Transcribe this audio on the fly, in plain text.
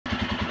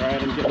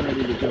Alright, I'm getting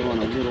ready to go on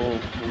a little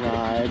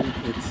ride.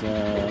 It's,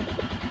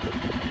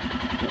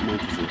 what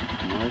month is it?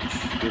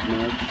 March? Good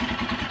March.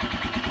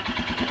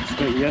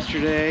 Spent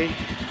yesterday.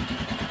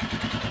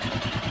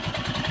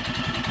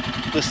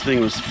 This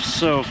thing was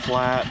so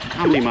flat.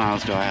 How many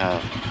miles do I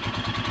have?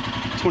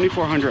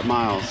 2,400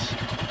 miles.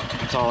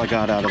 That's all I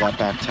got out of that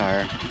back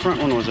tire. The front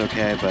one was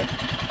okay, but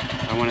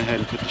I went ahead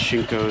and put the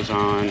Shinkos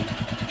on,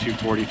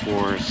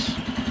 244s.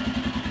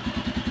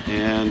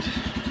 And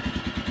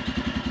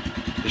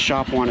the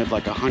shop wanted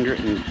like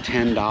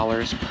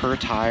 $110 per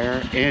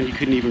tire, and you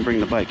couldn't even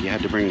bring the bike. You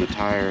had to bring the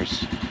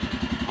tires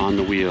on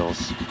the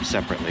wheels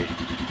separately.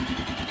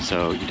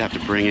 So you'd have to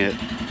bring it.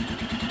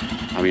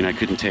 I mean, I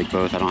couldn't take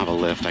both. I don't have a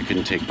lift. I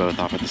couldn't take both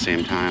off at the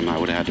same time. I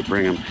would have had to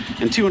bring them.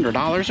 And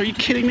 $200? Are you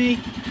kidding me?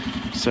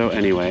 So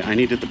anyway, I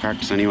needed the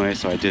practice anyway,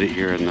 so I did it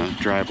here in the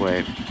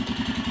driveway.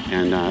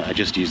 And I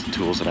just used the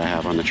tools that I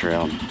have on the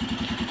trail.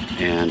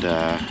 And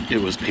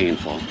it was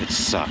painful. It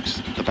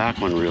sucked. The back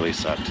one really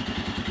sucked.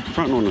 The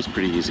front one was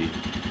pretty easy.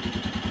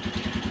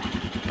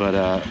 But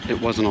it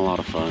wasn't a lot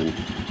of fun.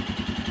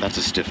 That's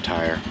a stiff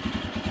tire.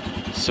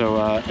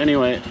 So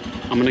anyway,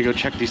 I'm gonna go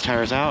check these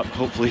tires out.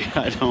 Hopefully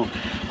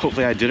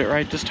I did it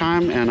right this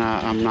time and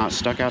I'm not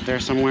stuck out there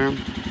somewhere.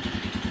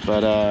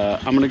 But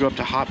I'm gonna go up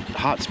to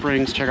Hot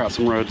Springs, check out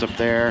some roads up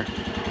there,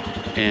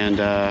 and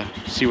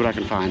see what I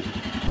can find.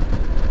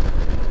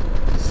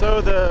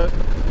 So the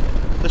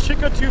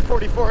Shinko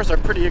 244s are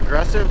pretty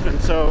aggressive, and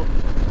so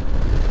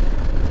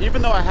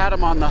even though I had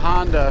them on the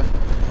Honda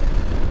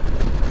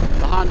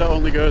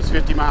only goes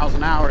 50 miles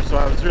an hour, so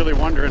I was really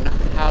wondering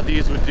how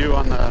these would do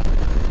on the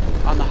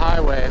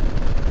highway.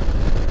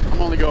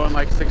 I'm only going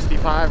like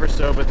 65 or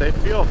so, but they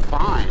feel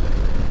fine,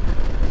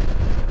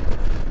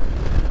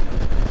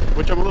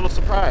 which I'm a little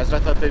surprised. I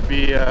thought they'd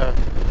be, I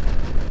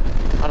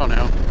don't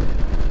know,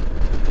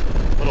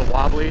 a little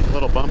wobbly, a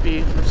little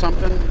bumpy or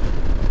something,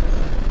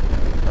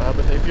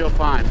 but they feel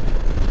fine.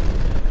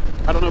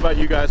 I don't know about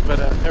you guys, but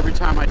every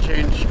time I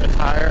change a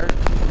tire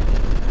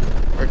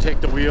or take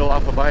the wheel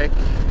off a bike,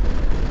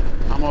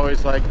 I'm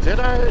always like, did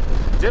I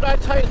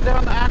tighten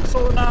down the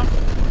axle enough?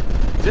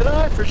 Did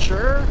I for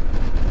sure?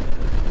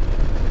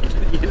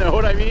 You know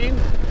what I mean?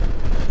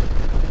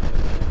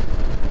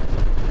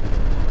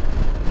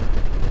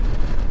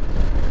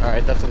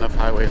 Alright, that's enough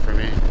highway for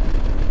me.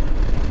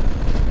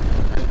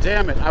 And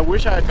damn it, I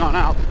wish I had gone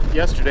out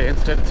yesterday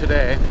instead of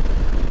today,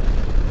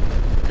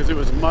 because it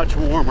was much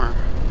warmer.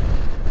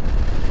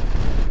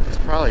 It's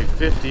probably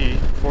 50,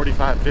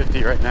 45,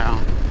 50 right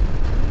now.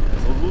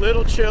 It's a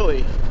little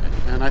chilly,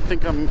 and I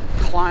think I'm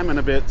climbing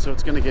a bit, so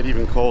it's going to get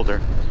even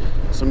colder.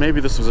 So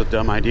maybe this was a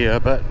dumb idea,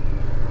 but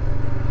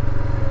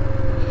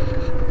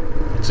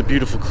it's a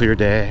beautiful clear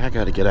day. I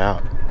got to get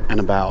out and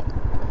about.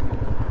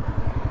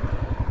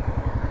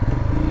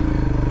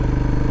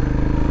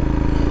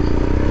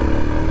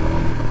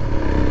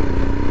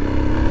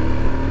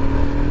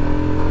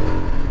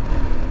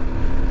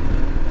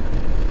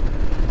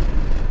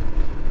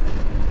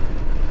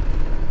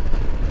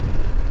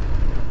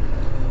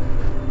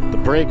 The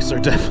brakes are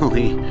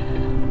definitely,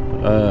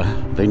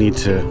 they need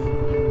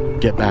to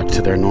get back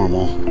to their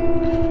normal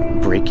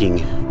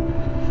braking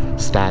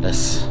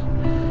status,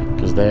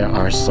 because they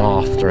are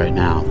soft right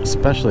now,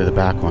 especially the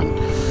back one.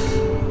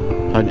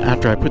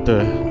 After I put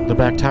the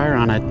back tire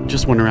on, I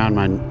just went around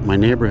my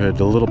neighborhood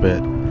a little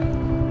bit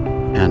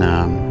and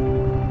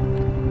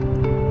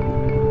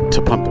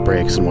to pump the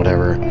brakes and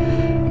whatever,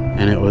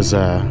 and it was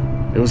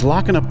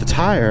locking up the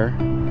tire,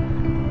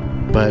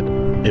 but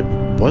it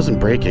wasn't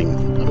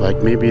braking.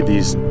 Like maybe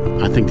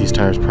I think these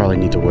tires probably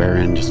need to wear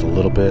in just a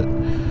little bit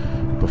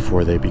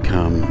before they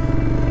become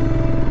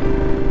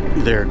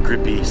their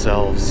grippy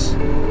selves.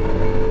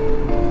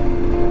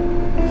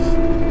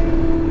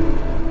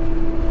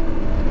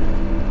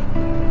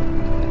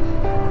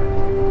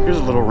 Here's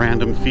a little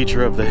random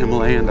feature of the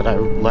Himalayan that I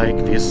like,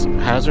 these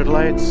hazard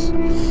lights.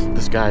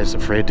 This guy's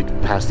afraid to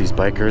pass these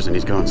bikers and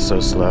he's going so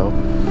slow.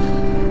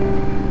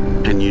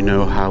 And you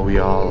know how we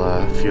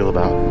all feel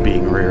about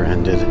being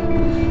rear-ended.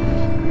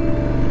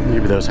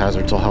 Maybe those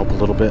hazards will help a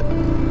little bit.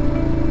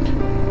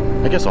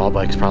 I guess all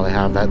bikes probably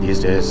have that these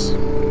days.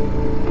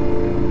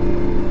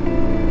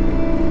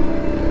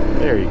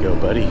 There you go,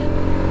 buddy.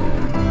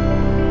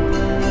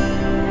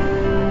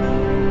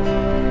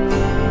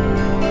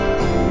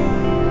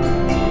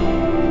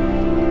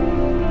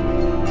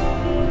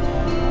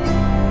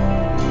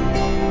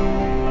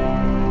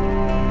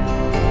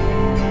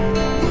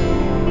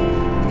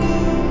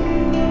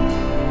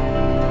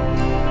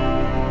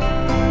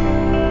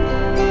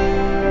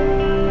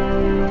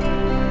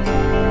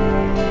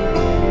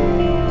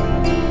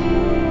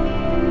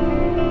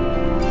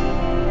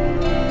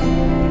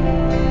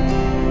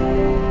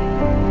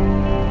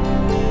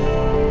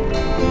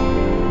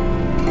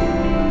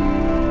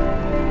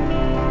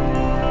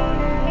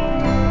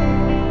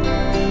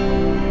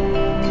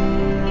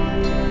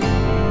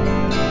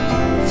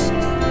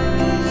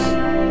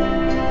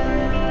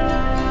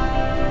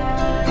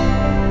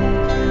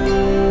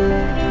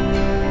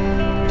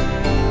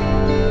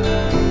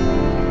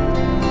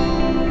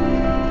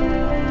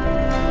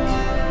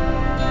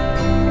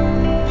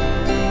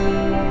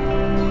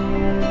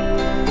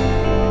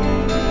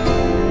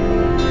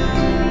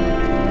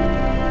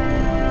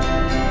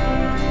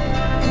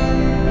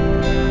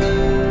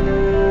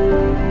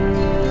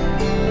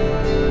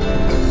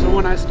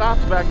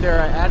 stopped back there,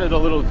 I added a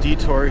little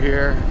detour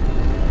here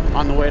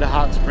on the way to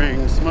Hot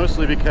Springs,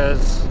 mostly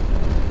because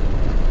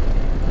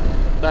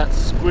that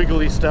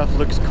squiggly stuff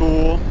looks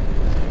cool,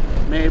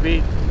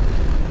 maybe,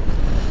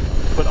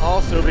 but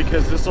also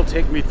because this will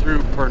take me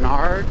through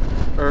Barnard,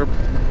 I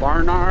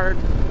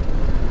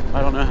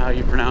don't know how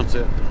you pronounce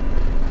it.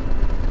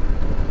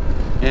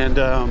 And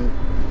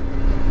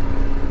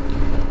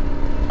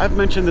I've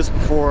mentioned this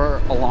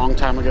before a long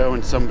time ago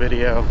in some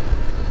video,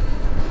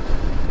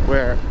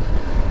 where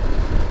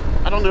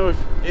I don't know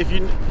if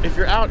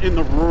you're out in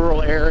the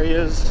rural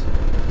areas,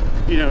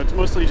 you know, it's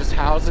mostly just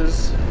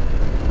houses,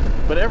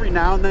 but every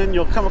now and then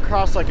you'll come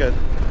across like a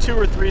 2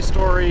 or 3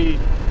 story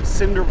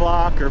cinder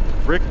block or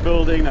brick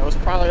building that was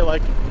probably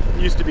like,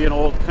 used to be an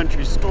old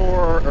country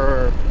store,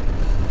 or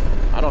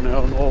I don't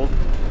know, an old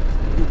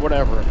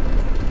whatever.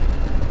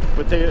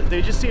 But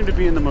they just seem to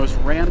be in the most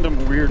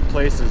random weird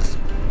places,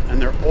 and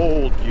they're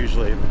old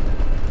usually.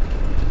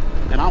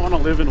 And I want to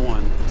live in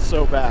one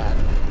so bad.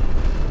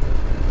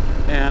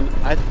 And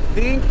I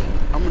think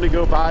I'm going to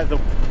go buy the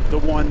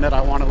one that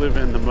I want to live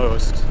in the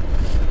most.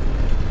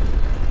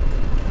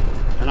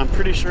 And I'm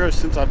pretty sure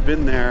since I've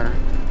been there,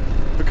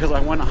 because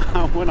I went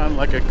on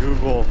like a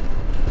Google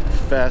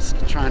fest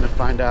trying to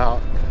find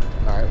out,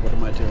 all right, what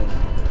am I doing?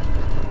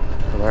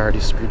 Well, I already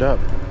screwed up.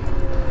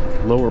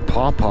 Lower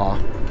Pawpaw.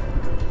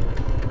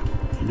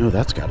 You know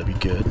that's got to be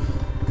good.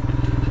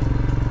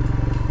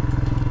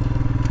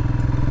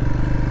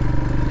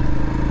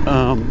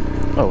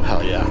 Oh,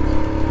 hell yeah.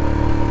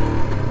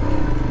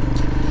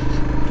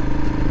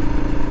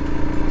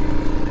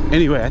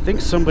 Anyway, I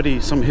think some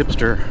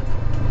hipster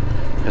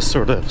has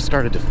sort of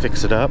started to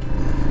fix it up.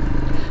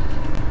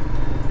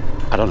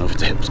 I don't know if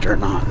it's a hipster or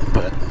not,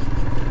 but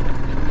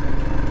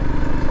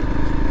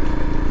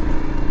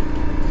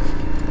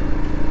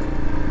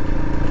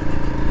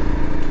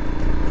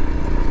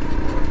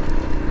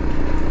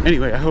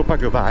anyway, I hope I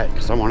go by it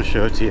because I want to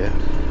show it to you.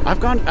 I've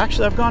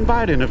gone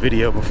by it in a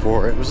video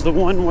before. It was the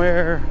one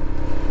where,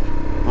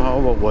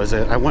 oh, what was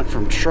it? I went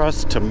from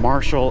Trust to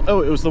Marshall.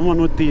 Oh, it was the one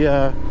with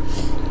the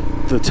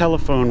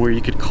telephone where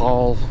you could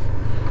call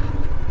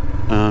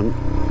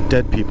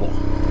dead people.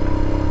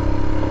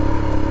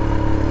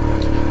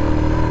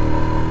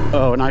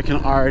 Oh, and I can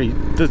already,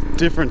 the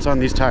difference on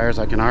these tires,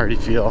 I can already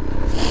feel.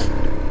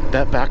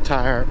 That back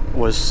tire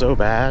was so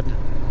bad.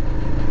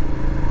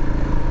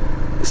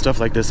 Stuff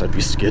like this, I'd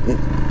be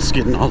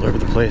skidding all over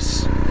the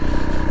place.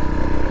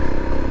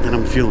 And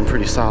I'm feeling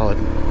pretty solid.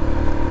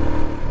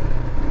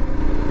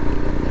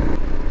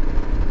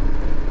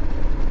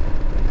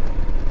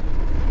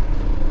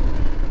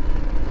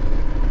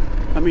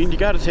 I mean, you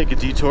gotta take a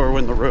detour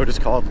when the road is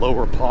called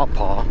Lower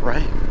Pawpaw,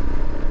 right?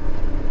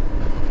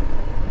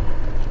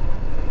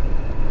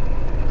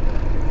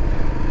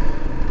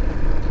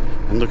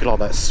 And look at all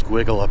that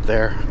squiggle up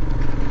there.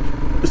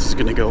 This is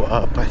gonna go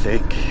up, I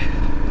think.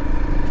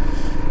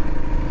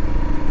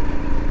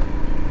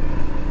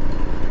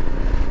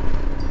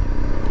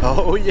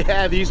 Oh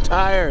yeah, these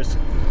tires.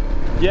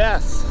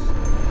 Yes.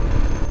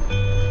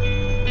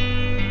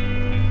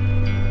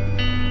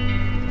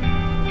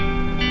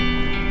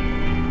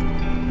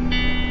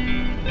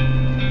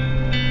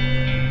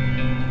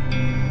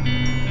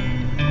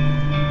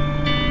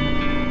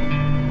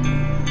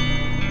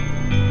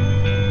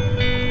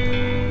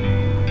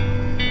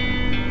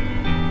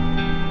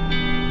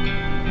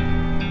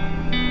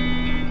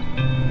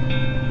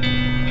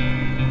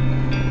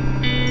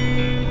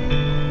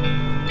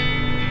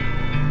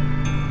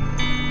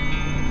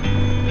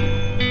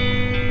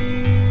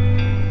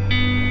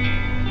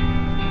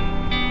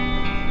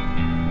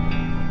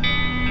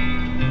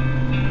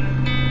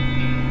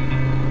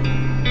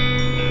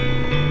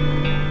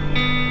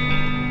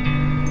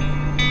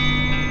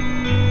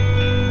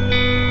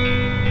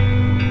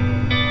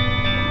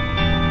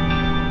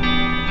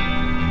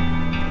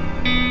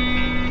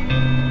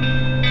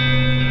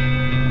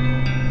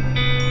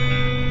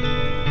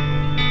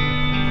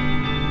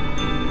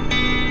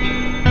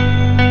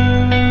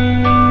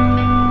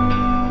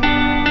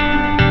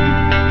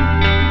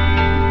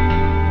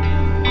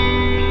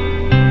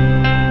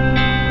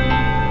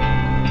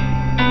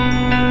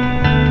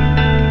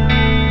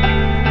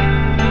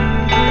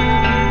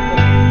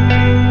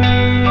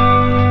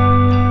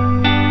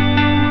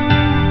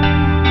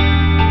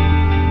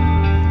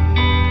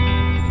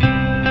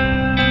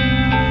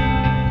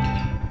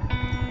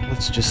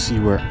 Let's just see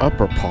where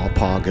Upper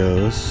Pawpaw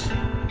goes.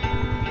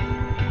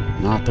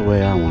 Not the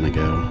way I want to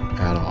go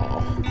at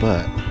all,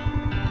 but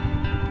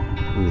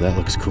ooh, that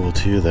looks cool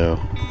too though.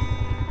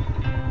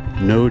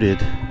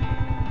 Noted.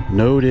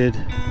 Noted.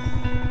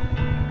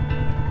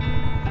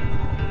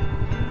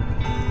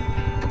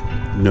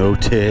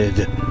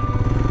 Noted.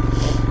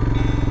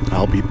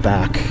 I'll be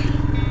back.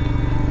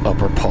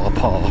 Upper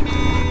Pawpaw.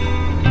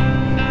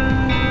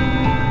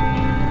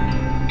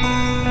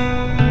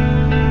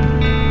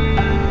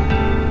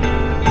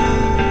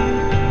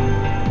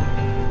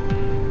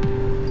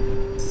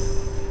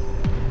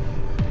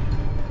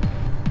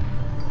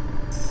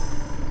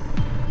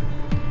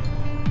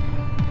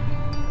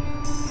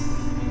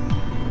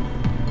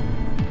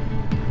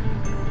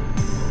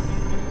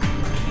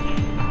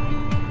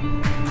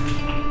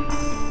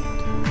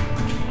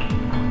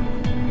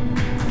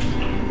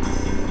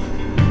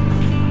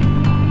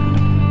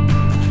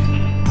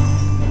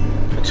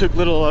 Took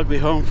little ugly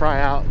home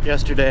fry out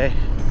yesterday.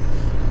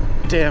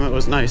 Damn, it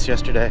was nice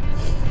yesterday.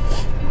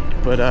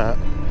 But I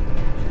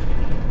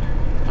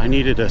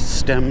needed a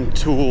stem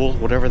tool,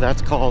 whatever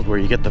that's called, where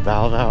you get the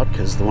valve out,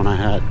 because the one I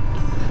had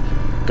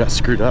got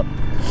screwed up.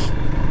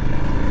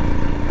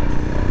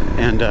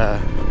 And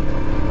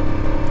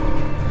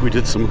we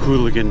did some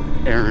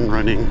hooligan errand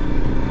running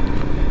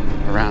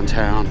around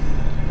town.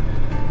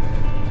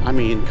 I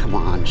mean, come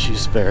on,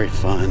 she's very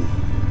fun.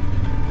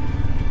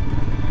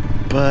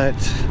 But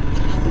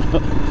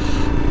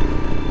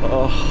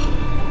oh.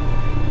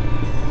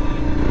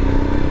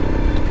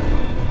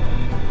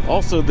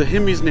 Also, the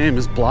Himi's name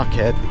is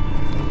Blockhead.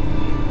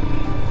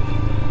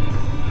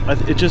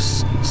 It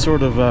just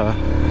sort of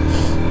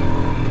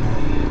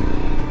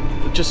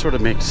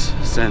makes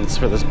sense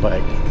for this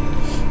bike.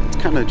 It's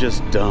kind of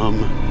just dumb,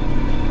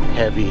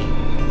 heavy.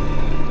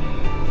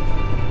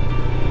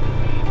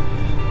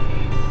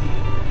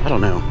 I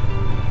don't know.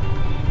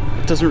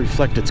 It doesn't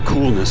reflect its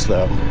coolness,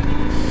 though.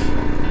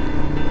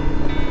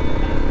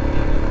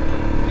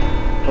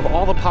 Of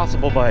all the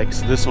possible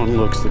bikes, this one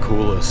looks the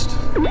coolest.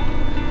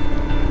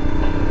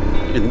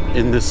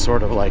 In this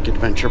sort of like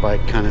adventure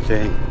bike kind of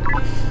thing.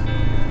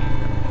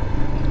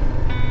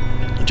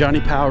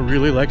 Johnny Powell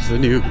really likes the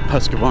new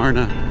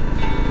Husqvarna.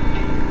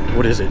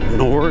 What is it?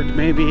 Nord,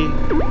 maybe?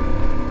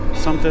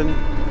 Something.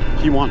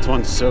 He wants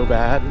one so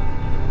bad.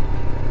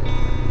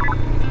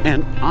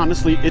 And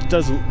honestly, it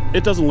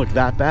doesn't look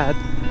that bad.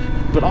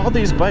 But all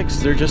these bikes,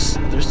 there's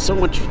so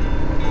much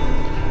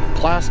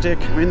plastic.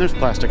 I mean, there's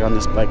plastic on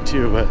this bike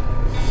too, but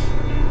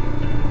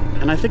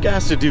and I think it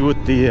has to do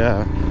with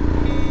the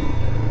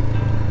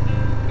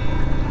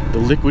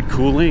liquid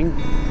cooling,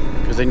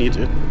 because they need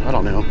to, I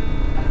don't know,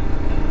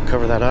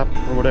 cover that up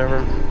or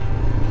whatever.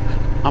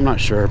 I'm not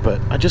sure,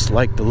 but I just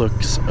like the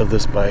looks of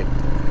this bike.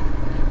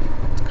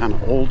 It's kind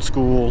of old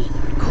school,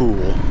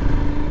 cool.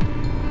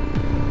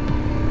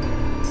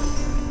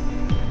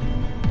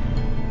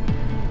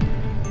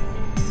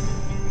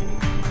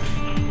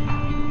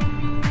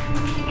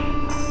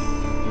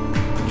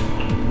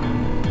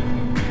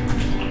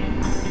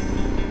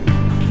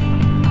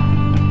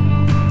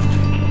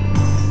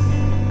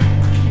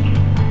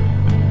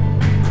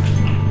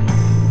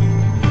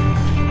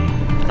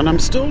 And I'm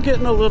still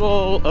getting a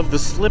little of the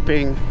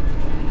slipping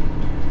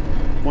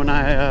when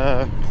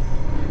I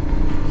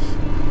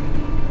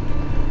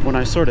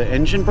sort of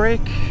engine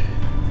brake.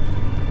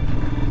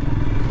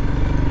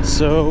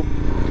 So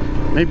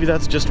maybe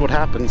that's just what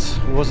happens.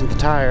 It wasn't the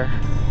tire.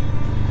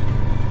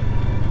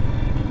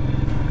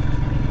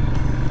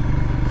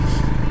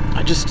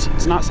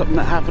 It's not something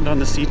that happened on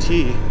the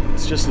CT.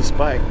 It's just this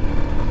bike.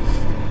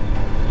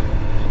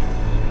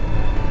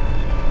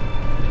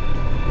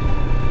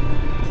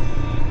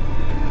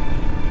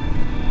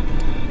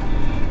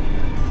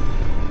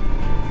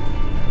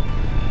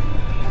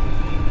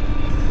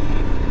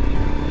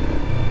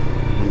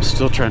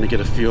 Still trying to get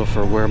a feel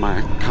for where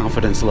my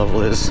confidence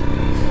level is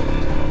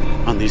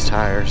on these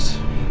tires.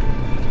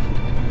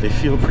 They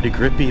feel pretty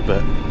grippy,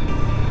 but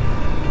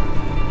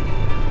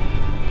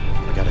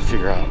I gotta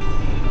figure out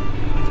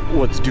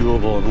what's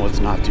doable and what's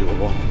not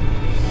doable.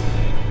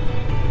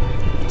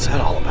 What's that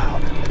all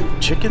about?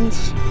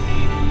 Chickens?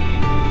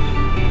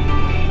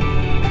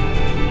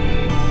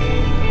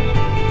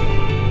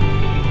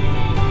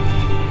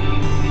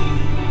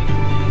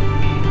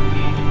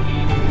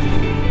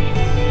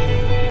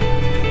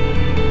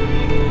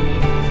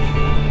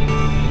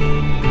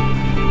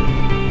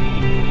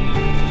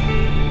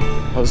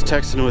 I was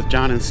texting with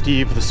John and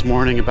Steve this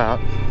morning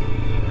about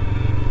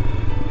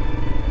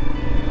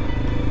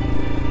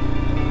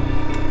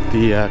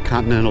the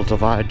Continental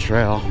Divide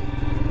Trail,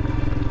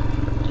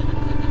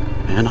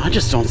 and I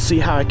just don't see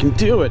how I can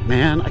do it,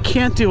 man. I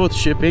can't deal with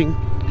shipping.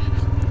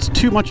 It's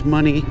too much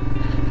money,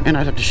 and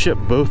I'd have to ship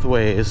both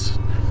ways.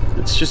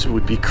 It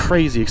would be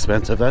crazy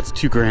expensive. That's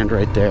 $2,000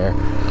 right there.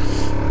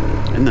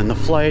 And then the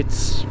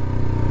flights,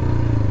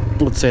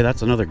 let's say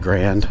that's another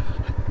 $1,000.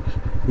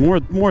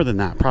 More than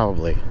that,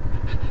 probably.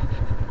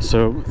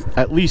 So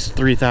at least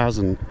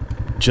 3,000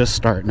 just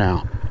starting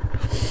out.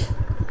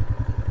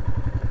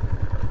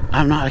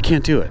 I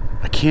can't do it.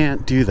 I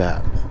can't do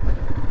that.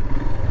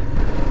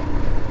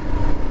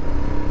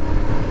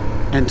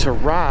 And to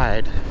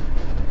ride,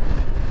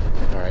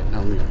 all right,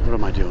 now what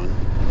am I doing?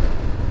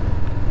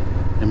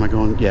 Am I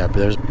going, yeah,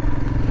 but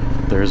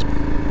there's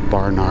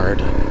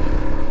Barnard.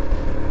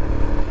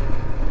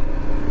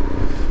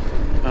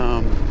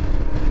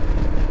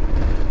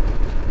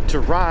 To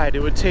ride,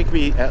 it would take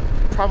me at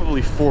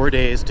probably 4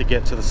 days to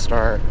get to the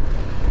start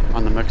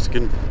on the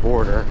Mexican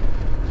border.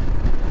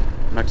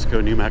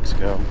 Mexico, New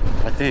Mexico.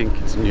 I think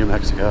it's New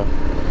Mexico.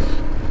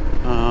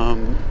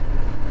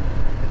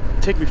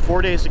 Take me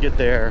 4 days to get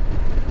there.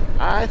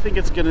 I think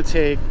it's gonna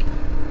take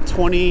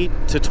 20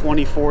 to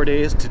 24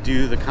 days to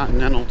do the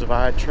Continental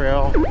Divide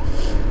Trail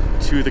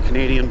to the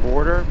Canadian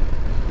border.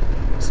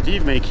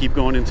 Steve may keep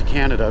going into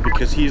Canada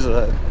because he's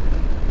a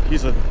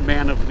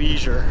man of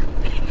leisure.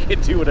 He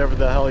can do whatever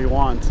the hell he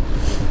wants.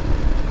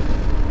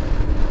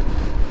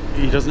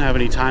 He doesn't have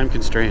any time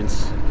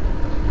constraints.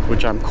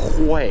 which I'm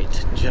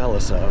quite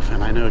jealous of,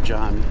 and I know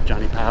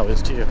Johnny Powell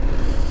is too.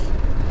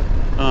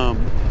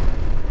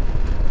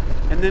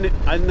 And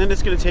then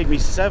it's going to take me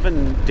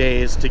 7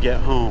 days to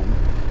get home,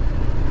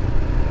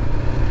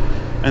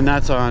 and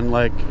that's on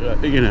like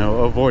you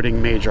know,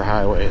 avoiding major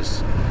highways,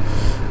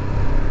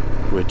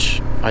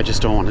 which I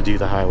just don't want to do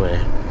the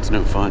highway. It's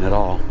no fun at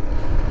all.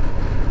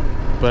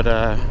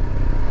 But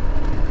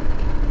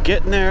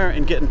getting there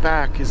and getting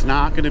back is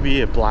not going to be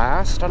a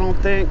blast, I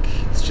don't think.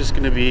 It's just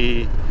going to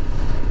be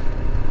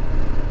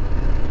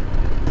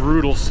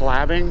brutal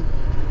slabbing,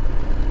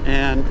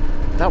 and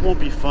that won't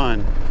be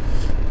fun.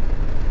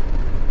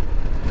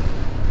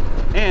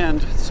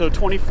 And so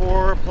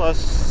 24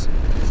 plus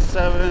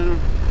 7,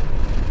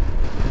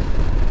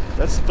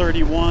 that's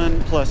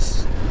 31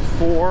 plus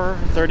 4,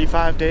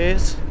 35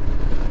 days.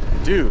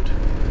 Dude,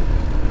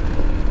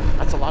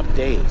 that's a lot of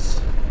days.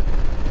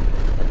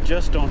 I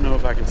just don't know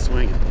if I can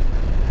swing it.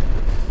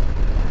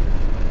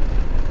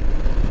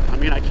 I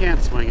mean, I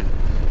can't swing it.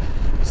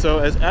 So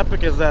as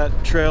epic as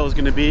that trail is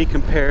going to be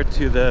compared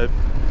to the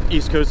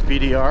East Coast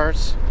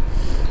BDRs,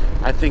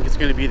 I think it's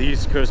going to be the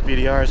East Coast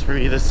BDRs for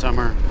me this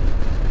summer.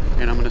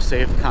 And I'm going to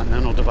save the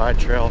Continental Divide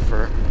Trail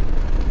for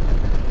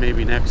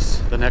maybe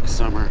the next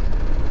summer.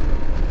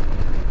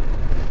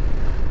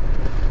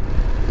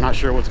 I'm not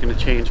sure what's going to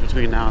change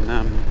between now and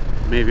then.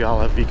 Maybe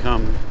I'll have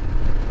become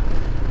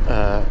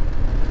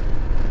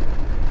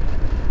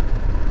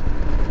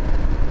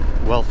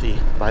wealthy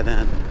by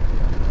then.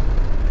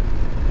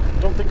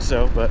 Don't think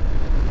so, but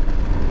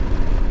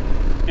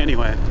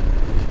anyway.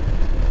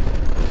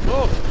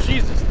 Oh,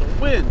 Jesus, the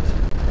wind.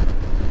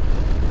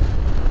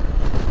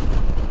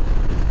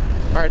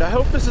 Alright, I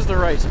hope this is the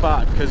right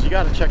spot, because you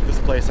got to check this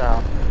place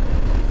out.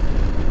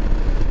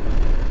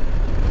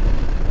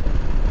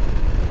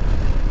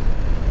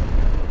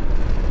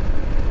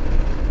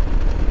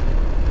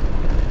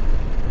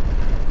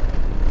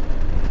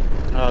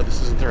 Oh,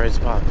 this isn't the right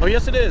spot. Oh,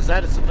 yes it is.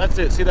 That's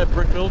it. See that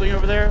brick building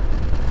over there?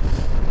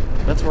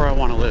 That's where I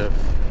want to live.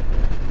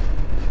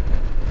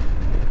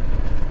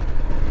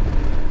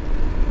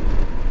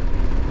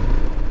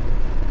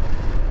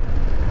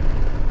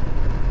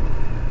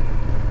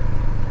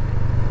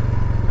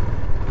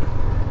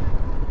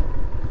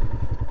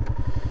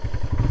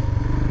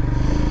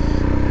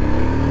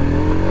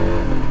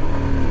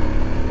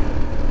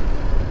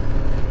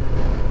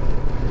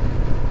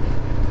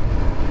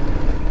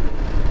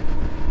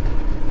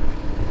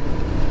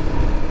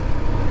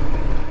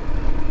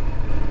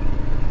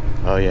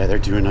 Oh yeah, they're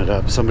doing it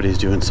up. Somebody's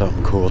doing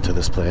something cool to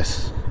this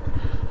place.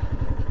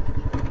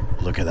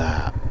 Look at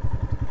that.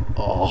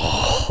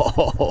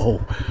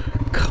 Oh,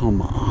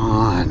 come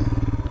on.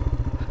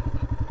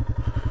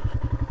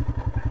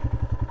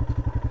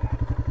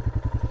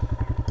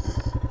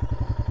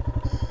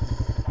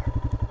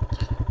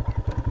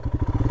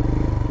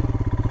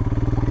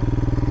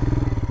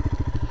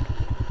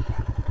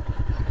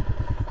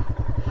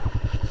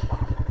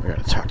 We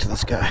gotta talk to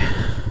this guy.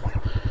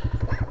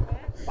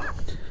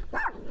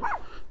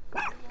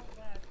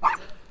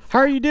 How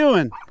are you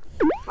doing?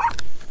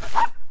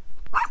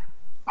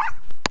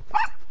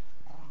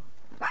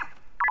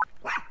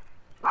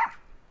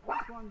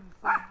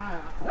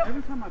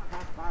 Every time I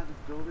pass by this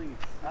building,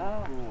 it's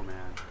so cool,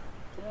 man.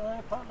 Yeah,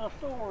 they're putting a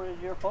store in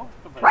you're supposed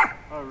to be.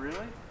 Oh,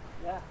 really?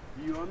 Yeah.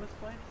 Do you own this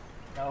place?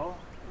 No,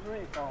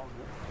 Rick owns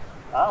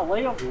it. I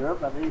live here,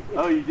 but he...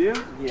 Oh, you do?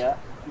 Yeah.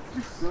 It's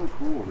just so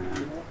cool,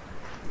 man. Yeah.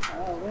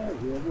 I live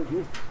here, but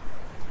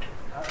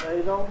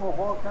they don't know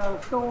what kind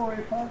of store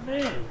he put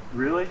in.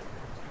 Really?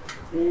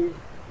 I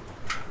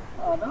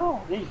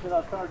know. He said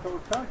I turned to the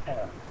church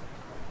house.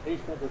 He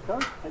said the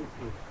church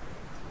people.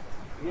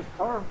 His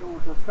term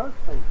goes to church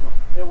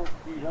people.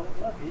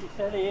 He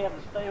said he had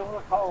to stay on the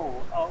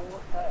call all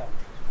the time.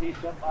 He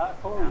said, my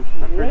clothes.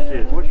 I appreciate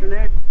it. What's your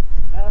name?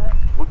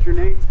 What's your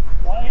name?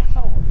 Wyatt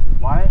Sullivan.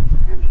 Wyatt?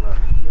 Angela.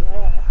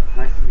 Yeah.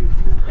 Nice to meet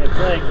you. It's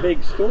like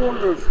big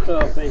stores and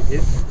stuff, they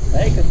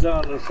can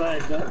done the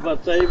same thing,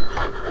 but they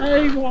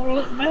won't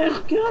let man's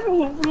gun,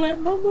 won't let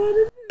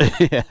nobody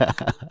do. Yeah.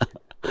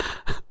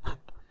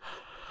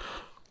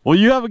 Well,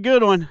 you have a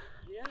good one.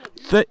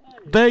 Yeah,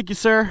 thank you,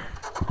 sir.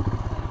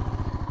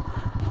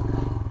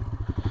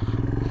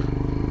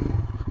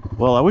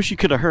 Well, I wish you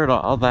could have heard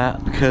all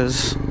that,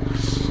 because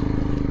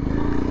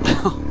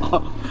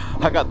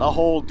I got the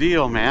whole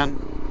deal, man.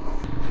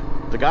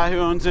 The guy who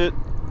owns it,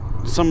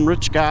 some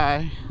rich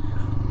guy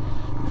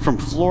from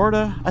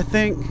Florida, I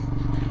think.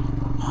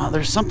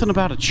 There's something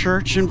about a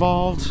church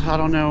involved. I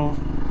don't know.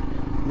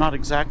 I'm not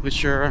exactly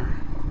sure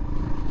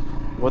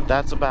what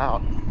that's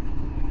about.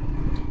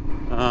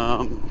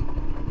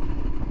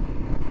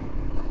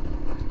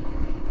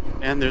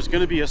 And there's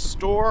going to be a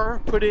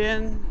store put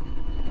in,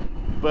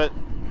 but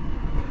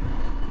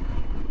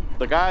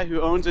the guy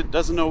who owns it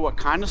doesn't know what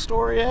kind of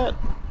store yet,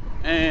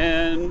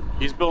 and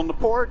he's building a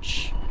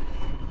porch,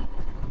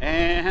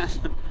 and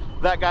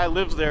that guy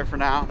lives there for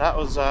now. That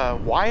was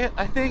Wyatt,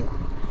 I think.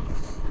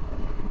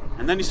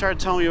 And then he started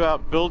telling me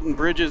about building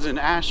bridges in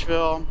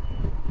Asheville,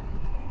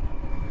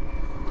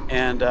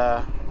 and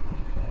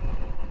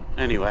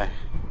Anyway,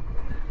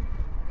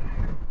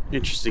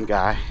 interesting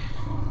guy.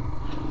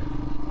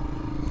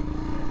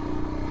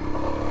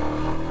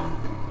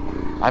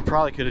 I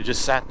probably could have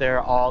just sat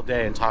there all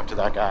day and talked to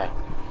that guy.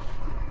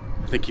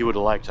 I think he would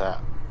have liked that.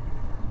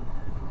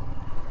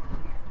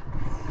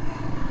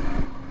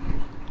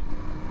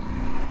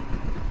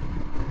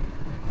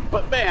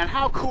 But man,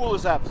 how cool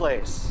is that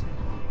place?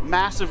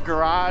 Massive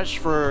garage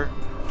for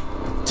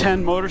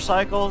 10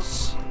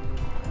 motorcycles.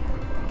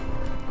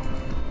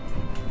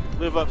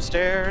 Live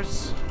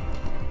upstairs.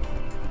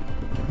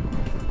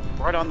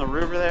 Right on the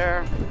river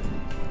there.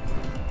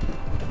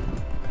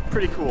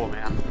 Pretty cool,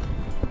 man.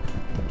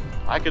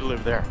 I could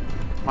live there.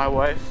 My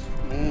wife,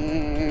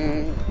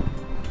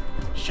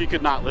 she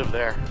could not live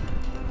there.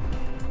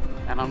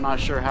 And I'm not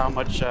sure how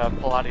much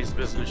Pilates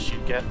business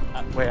she'd get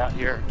way out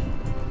here.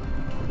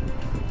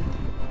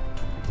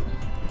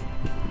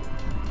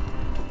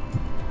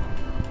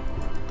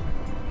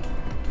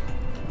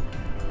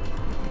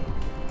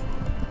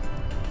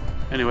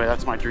 Anyway,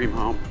 that's my dream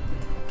home.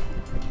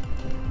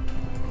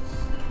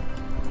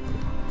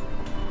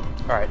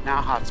 All right,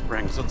 now Hot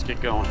Springs, let's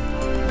get going.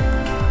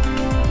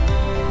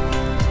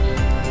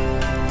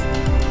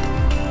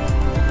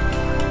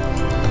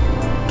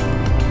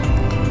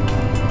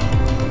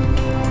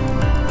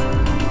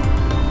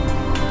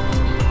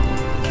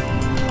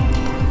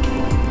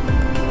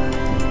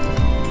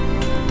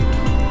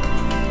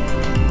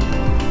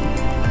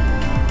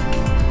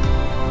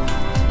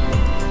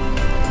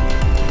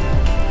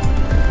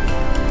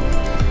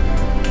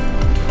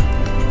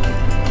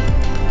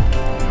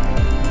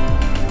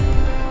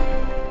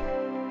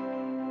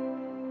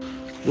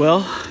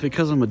 Well,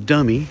 because I'm a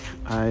dummy,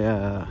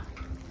 I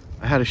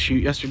had a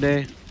shoot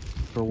yesterday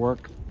for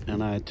work,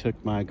 and I took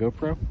my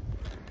GoPro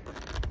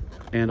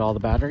and all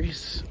the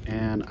batteries,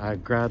 and I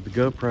grabbed the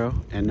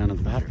GoPro and none of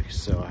the batteries,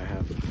 so I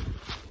have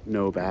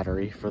no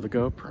battery for the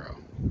GoPro.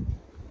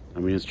 I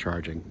mean, it's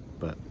charging,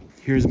 but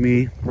here's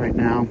me right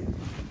now.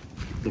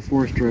 The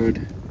forest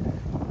road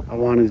I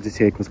wanted to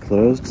take was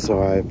closed,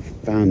 so I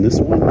found this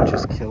one, which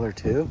is killer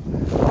too.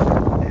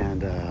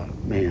 And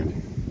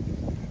man,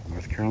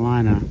 North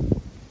Carolina.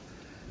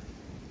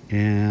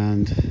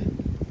 And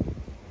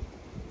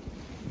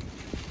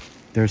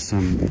there's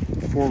some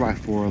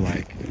 4x4,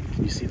 like,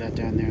 can you see that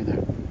down there,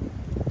 that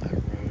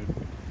road?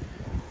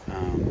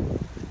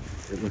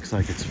 It looks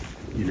like it's,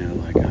 you know,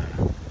 like a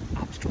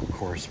obstacle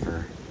course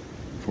for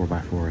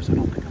 4x4s. I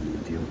don't think I'm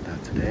gonna deal with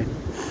that today.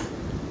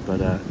 But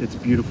it's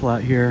beautiful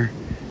out here.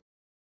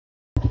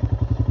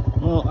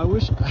 Well, I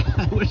wish I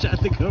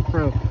had the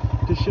GoPro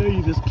to show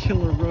you this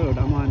killer road.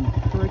 I'm on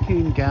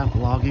Hurricane Gap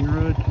Logging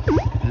Road,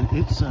 and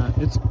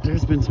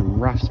there's been some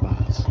rough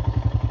spots,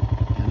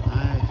 and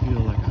I feel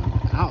like I'm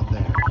out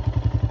there.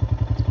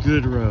 It's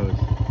good road.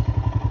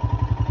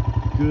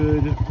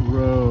 Good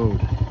road.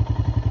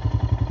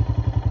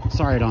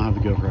 Sorry I don't have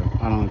the GoPro.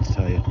 I don't know what to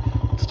tell you.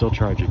 It's still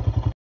charging.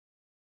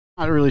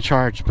 Not really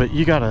charged, but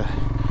you gotta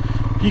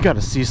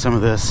see some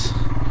of this.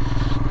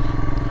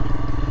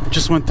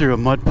 Just went through a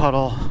mud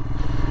puddle,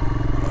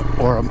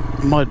 or a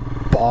mud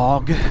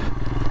bog,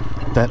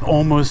 that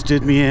almost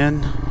did me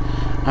in.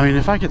 I mean,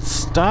 if I get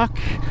stuck,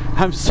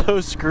 I'm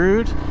so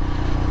screwed.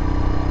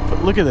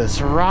 But look at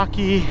this,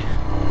 rocky,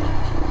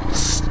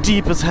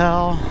 steep as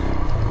hell.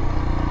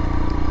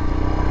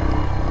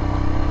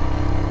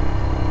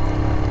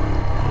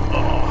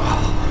 Oh.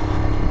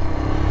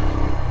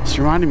 It's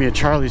reminding me of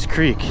Charlie's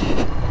Creek.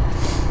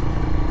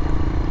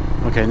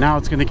 Okay, now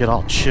it's gonna get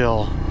all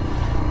chill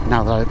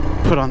now that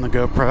I put on the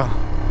GoPro.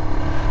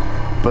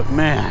 But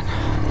man,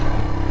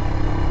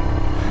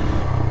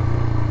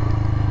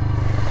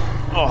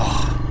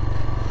 oh,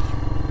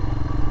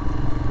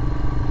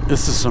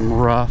 this is some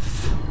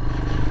rough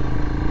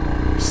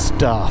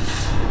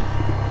stuff.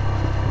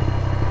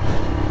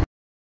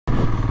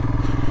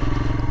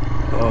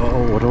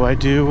 Oh, what do I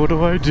do? What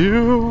do I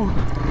do?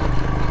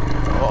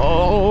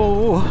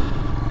 Oh,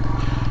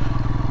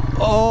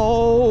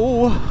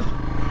 oh,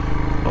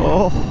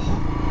 oh.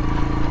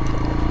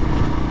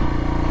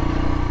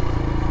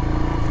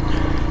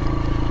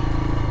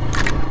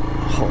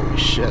 Holy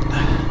shit.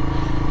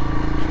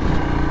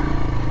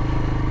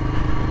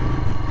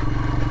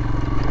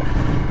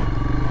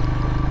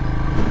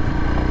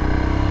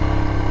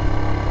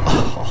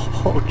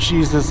 Oh,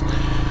 Jesus.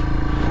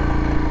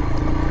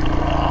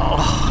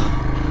 Oh.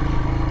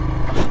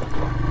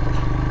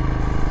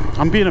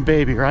 I'm being a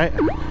baby, right?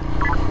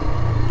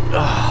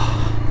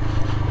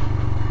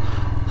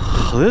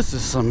 This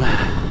is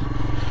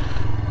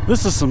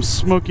some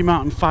Smoky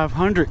Mountain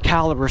 500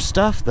 caliber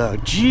stuff, though.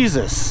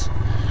 Jesus.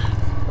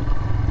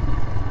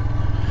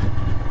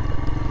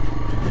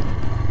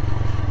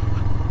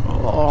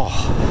 Oh.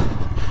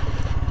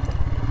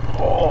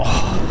 Oh.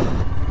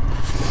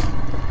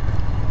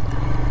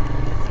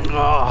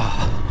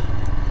 Oh.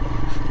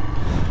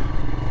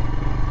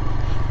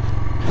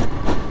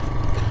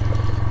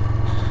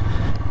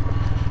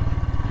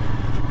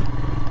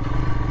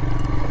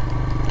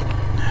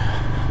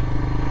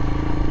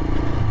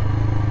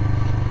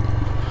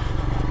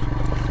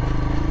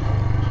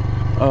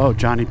 Oh Oh,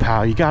 Johnny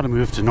Powell, you gotta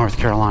move to North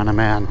Carolina,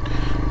 man.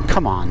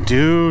 Come on,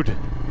 dude.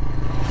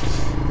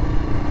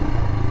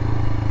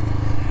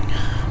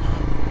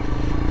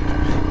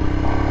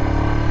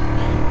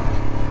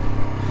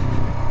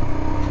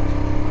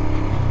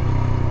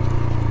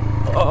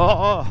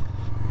 Oh,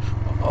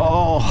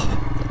 oh,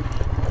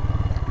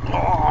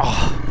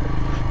 oh,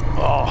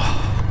 oh,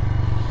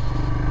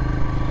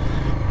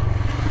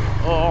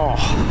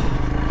 oh.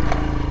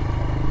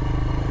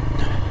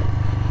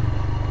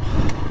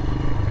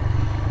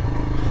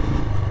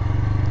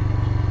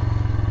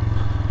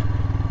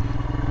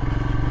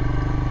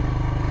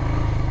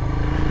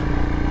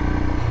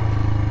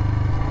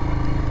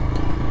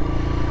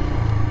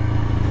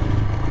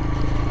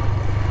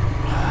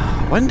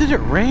 When did it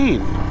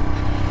rain?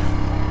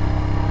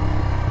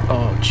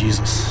 Oh,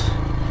 Jesus.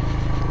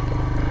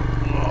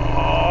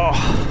 Oh.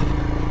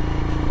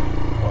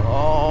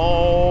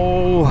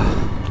 Oh.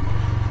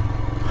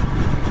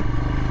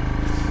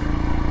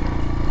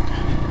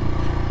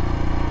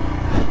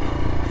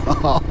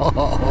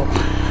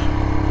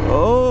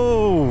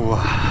 Oh.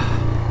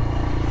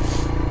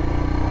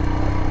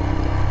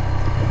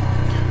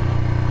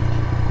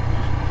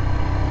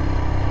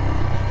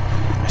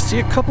 I see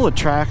a couple of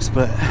tracks,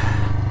 but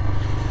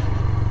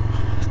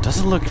it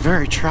doesn't look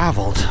very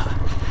traveled.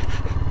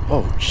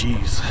 Oh,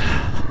 jeez.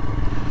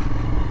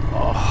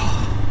 Oh.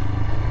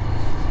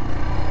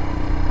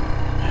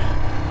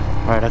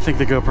 Alright, I think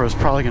the GoPro is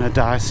probably going to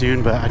die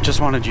soon, but I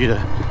just wanted you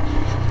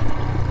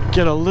to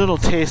get a little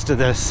taste of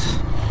this.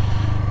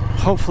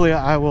 Hopefully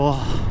I will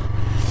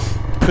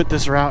put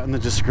this route in the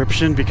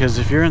description, because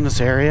if you're in this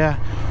area,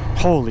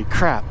 holy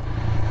crap.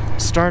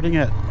 Starting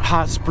at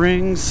Hot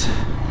Springs,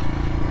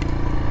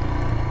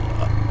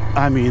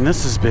 I mean,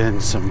 this has been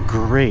some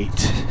great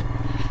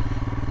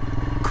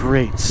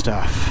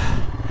stuff.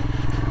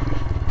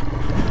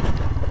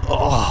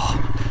 Oh,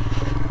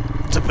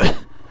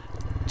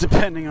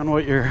 depending on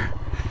what your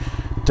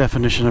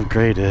definition of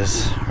great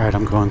is. All right,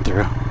 I'm going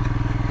through.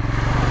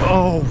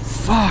 Oh,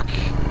 fuck.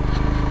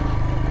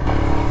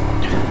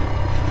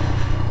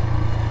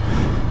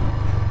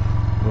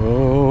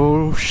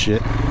 Oh,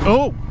 shit.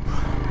 Oh.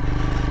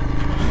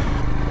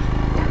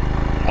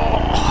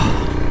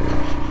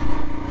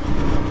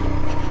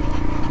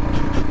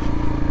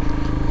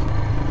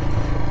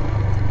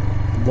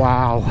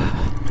 Wow.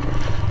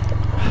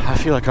 I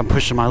feel like I'm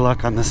pushing my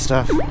luck on this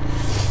stuff.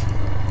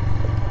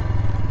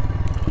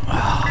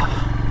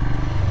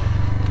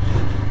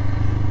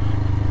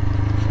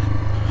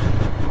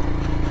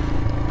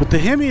 But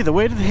the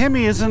weight of the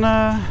Hemi isn't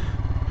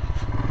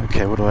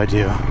okay, what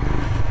do?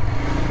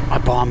 I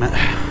bomb it.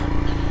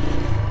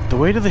 The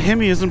weight of the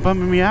Hemi isn't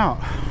bumming me out.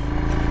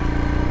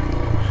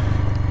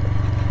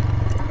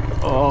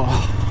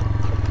 Oh.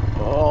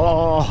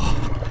 Oh.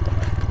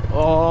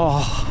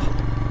 Oh.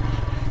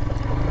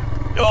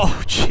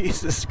 Oh,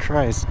 Jesus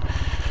Christ.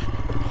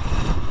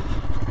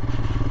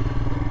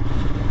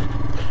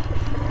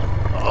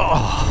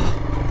 Oh.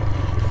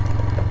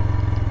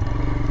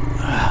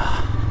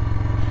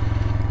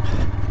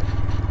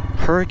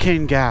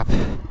 Hurricane Gap.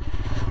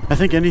 I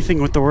think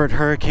anything with the word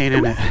hurricane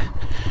in it,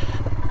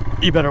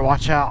 you better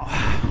watch out.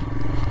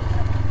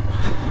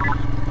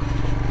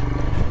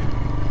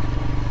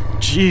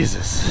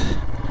 Jesus.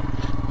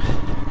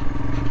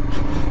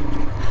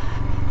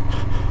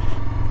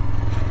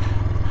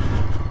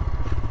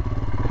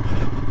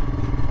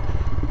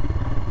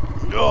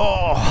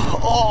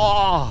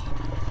 Oh.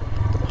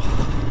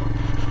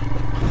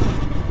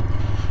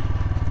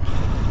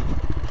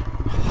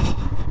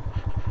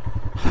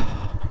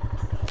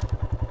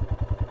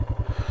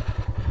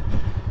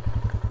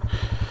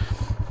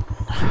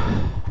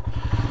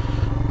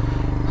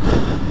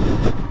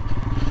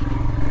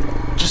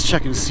 Just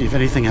checking to see if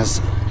anything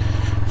has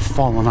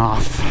fallen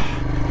off.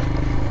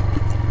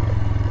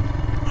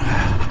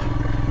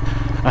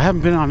 I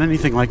haven't been on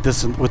anything like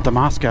this with the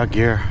Moscow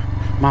gear.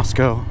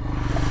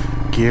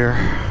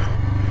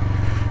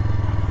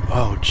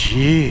 Oh,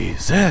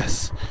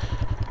 Jesus.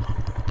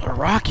 The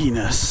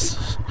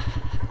rockiness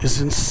is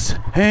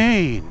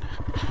insane.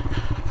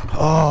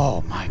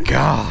 Oh, my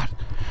God.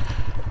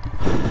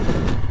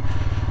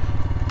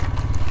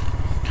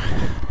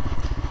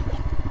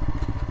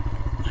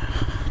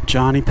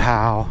 Johnny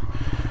Powell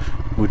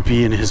would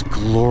be in his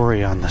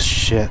glory on this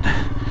shit.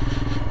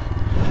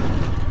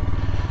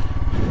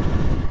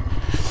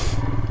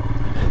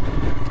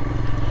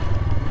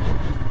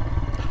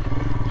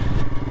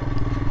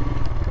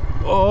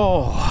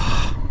 Oh,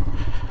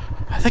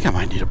 I think I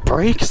might need a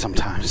break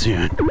sometime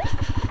soon.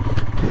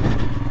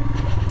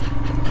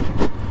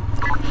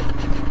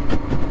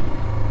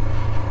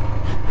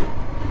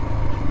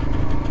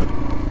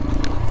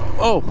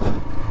 Oh.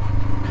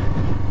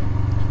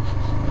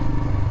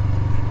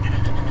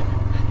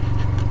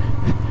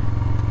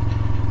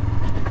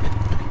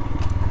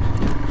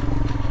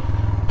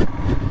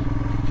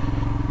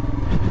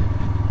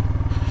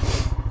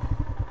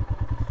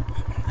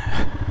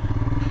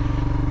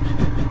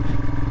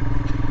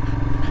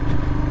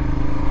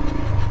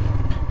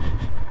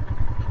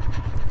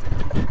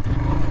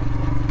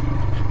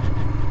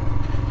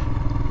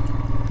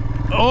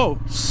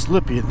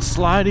 slippy and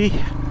slidey.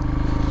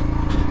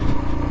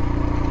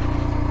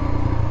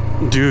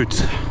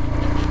 Dudes,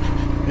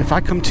 if I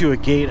come to a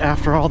gate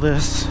after all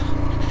this,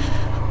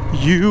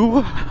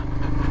 you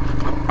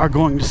are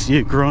going to see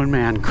a grown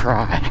man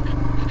cry.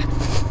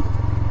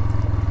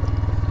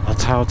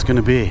 That's how it's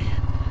gonna be.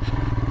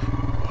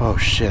 Oh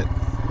shit.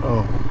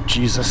 Oh,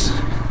 Jesus.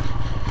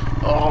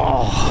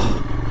 Oh.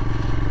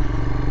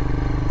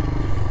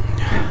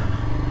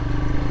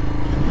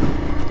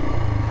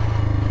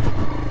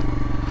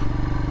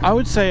 I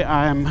would say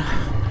I'm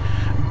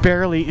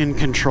barely in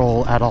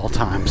control at all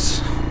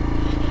times.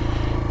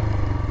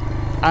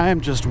 I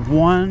am just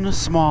one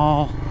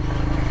small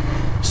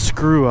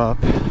screw up.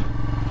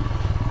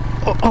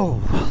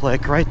 Oh,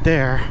 like right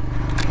there,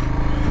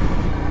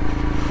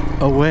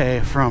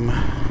 away from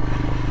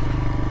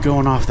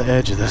going off the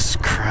edge of this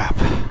crap.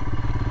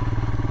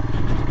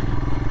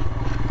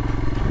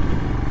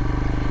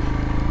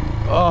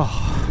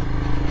 Oh,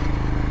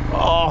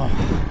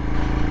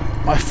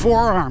 my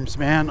forearms,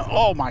 man.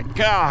 Oh my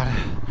God,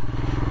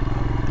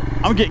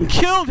 I'm getting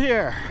killed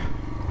here.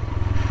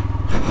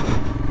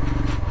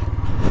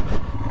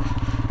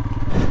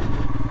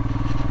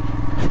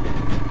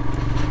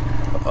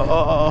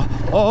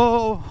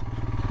 Oh.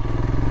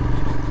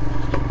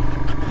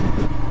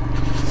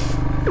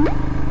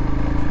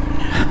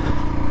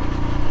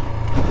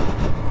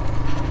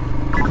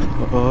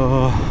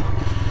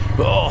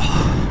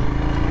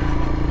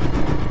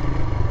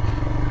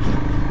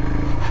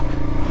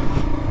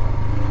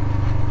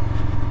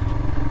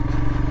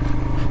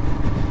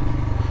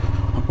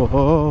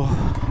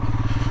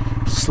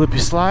 Slippy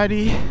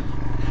slidey,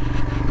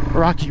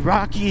 rocky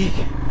rocky,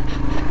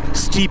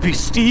 steepy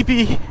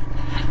steepy.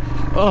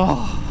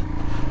 Oh.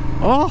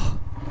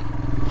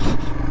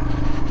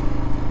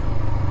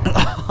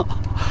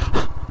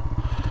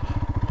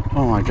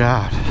 Oh my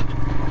God.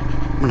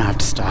 I'm gonna have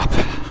to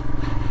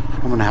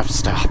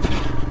stop.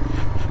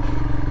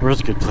 Where's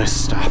a good place to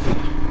stop?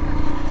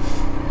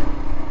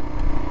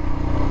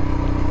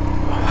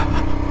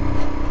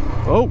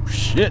 Oh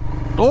shit.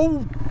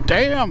 Oh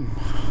damn.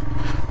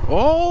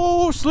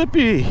 Oh,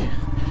 slippy.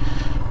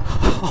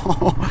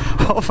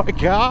 Oh my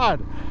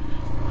God.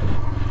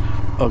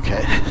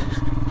 Okay.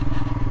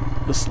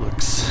 This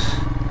looks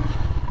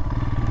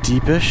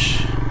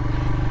deepish.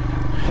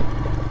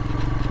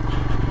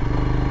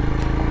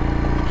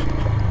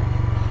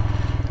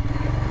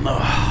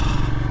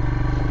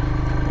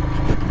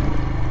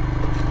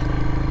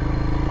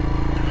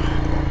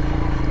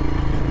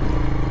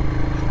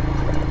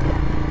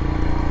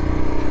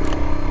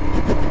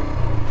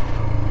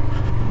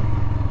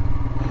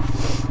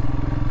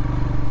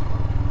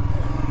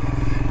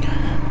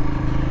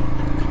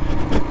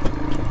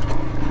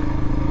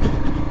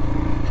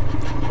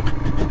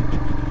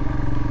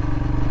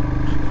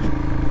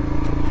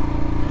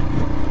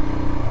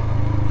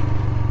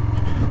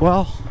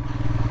 Well,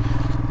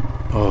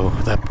 oh,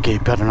 that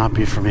gate better not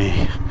be for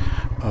me.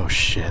 Oh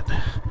shit.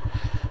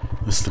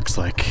 This looks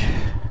like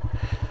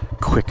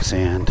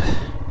quicksand.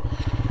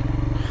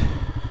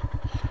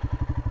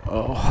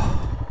 Oh.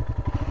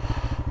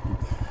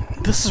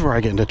 This is where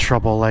I get into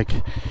trouble, like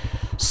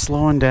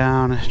slowing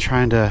down,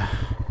 trying to...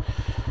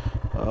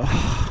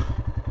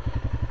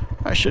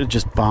 I should have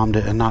just bombed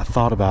it and not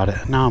thought about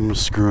it. Now I'm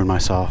screwing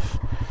myself.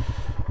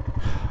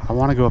 I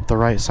want to go up the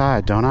right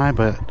side, don't I?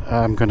 But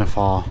I'm gonna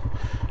fall.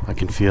 I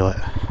can feel it.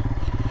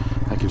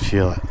 I can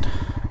feel it.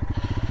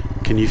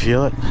 Can you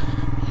feel it?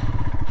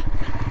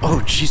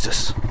 Oh,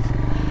 Jesus.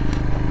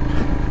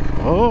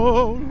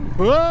 Oh,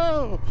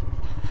 whoa.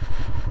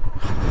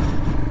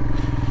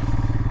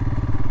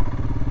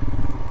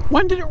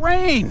 When did it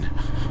rain?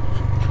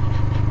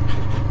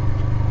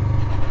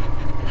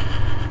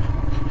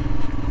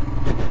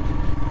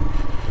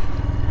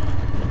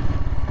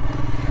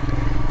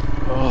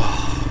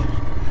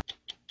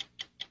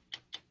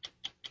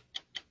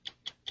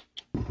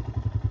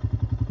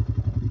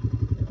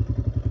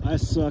 I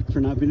suck for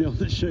not being able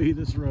to show you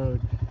this road.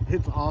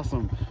 It's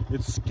awesome.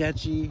 It's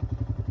sketchy.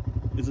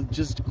 It's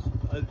just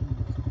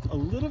a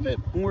little bit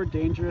more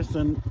dangerous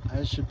than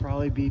I should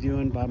probably be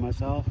doing by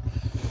myself,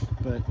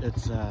 but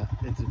it's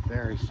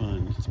very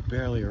fun. It's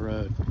barely a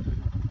road.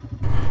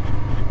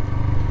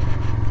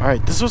 All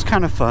right, this was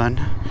kind of fun,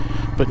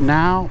 but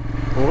now,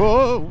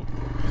 whoa!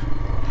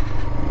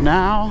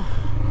 Now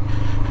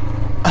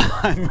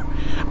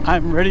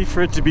I'm ready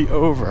for it to be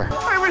over.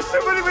 I wish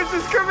somebody would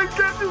just come and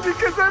get me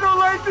because I don't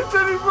like this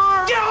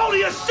anymore. Get hold of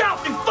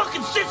yourself, you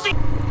fucking sissy!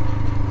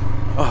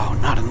 Oh,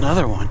 not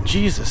another one.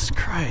 Jesus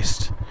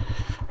Christ.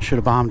 Should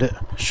have bombed it.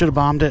 Should have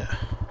bombed it.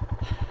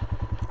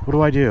 What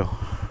do I do?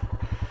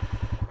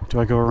 Do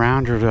I go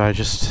around or do I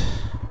just...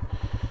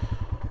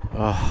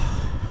 Oh,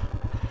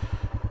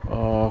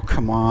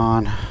 come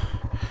on.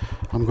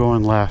 I'm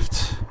going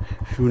left.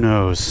 Who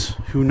knows?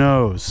 Who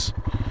knows?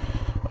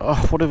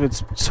 Oh, what if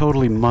it's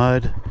totally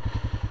mud?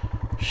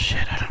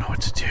 Shit, I don't know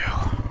what to do.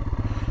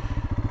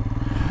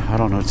 I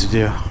don't know what to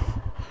do.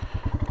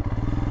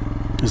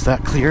 Is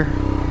that clear?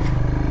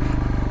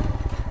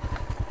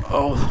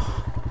 Oh.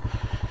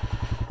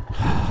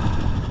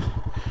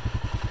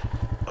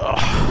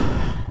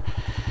 Oh.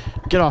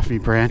 Get off me,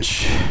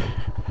 branch.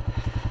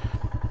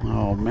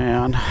 Oh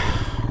man,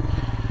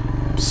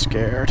 I'm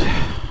scared.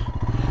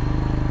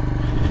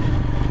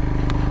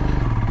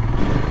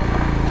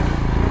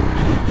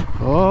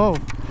 Oh,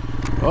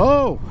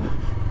 oh.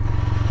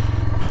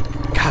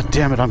 God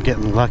damn it, I'm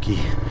getting lucky.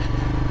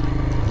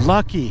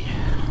 Lucky.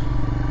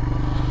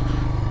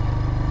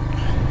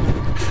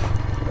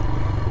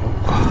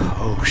 Oh,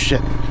 oh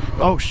shit.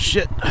 Oh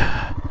shit.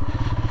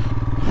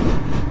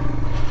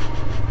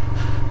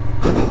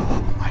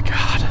 Oh my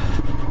God.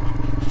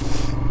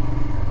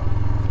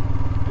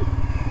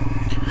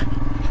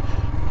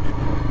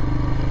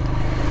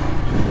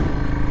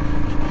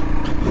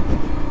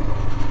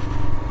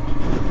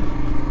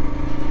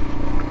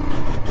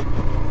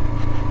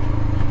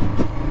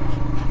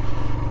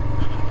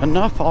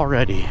 Enough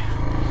already.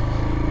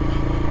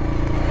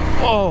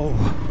 Oh.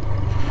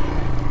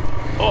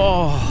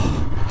 Oh.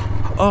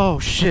 Oh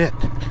shit.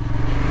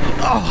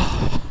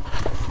 Oh.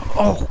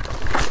 Oh.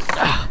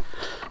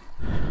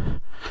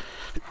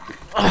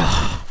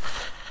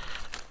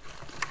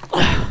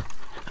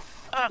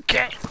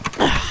 Okay.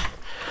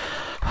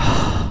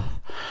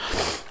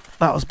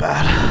 That was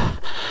bad.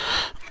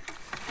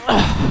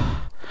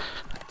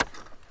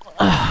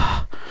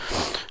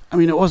 I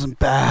mean, it wasn't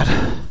bad,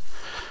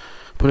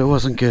 but it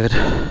wasn't good.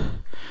 I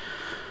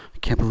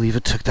can't believe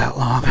it took that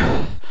long.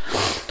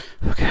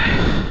 Okay.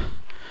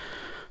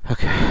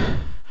 Okay.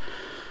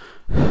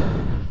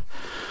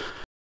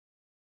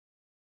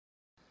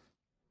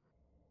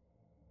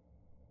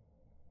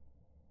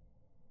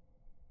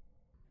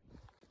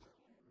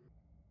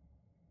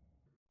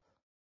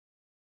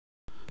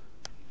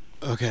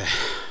 Okay.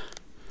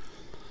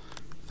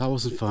 That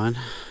wasn't fun,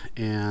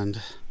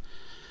 and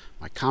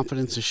my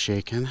confidence is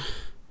shaken.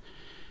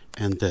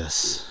 And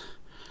this,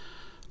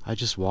 I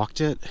just walked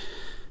it.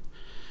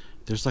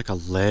 There's like a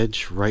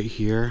ledge right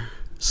here,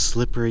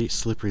 slippery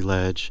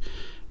ledge,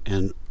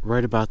 and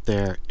right about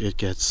there it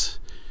gets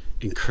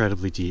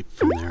incredibly deep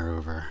from there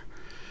over.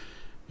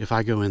 If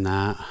I go in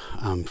that,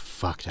 I'm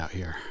fucked out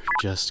here,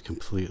 just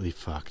completely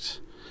fucked.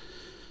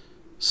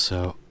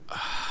 So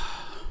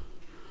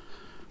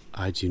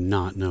I do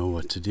not know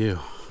what to do.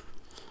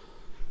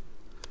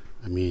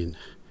 I mean,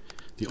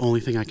 the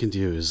only thing I can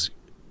do is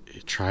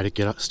try to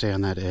get up, stay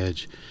on that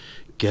edge,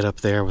 get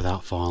up there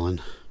without falling,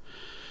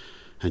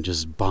 and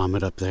just bomb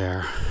it up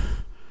there.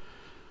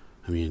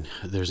 I mean,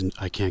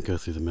 I can't go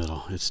through the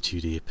middle. It's too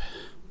deep.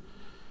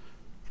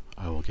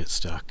 I will get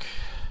stuck.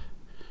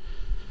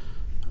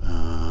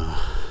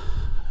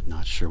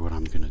 Not sure what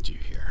I'm gonna do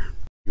here.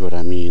 What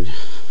I mean,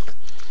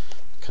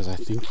 because I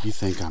think you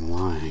think I'm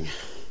lying.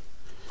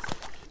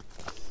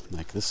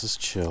 Like, this is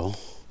chill.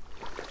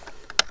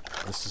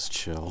 This is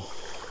chill.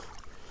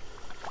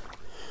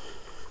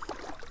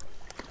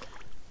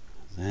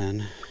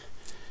 Then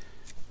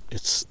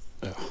it's,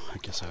 oh, I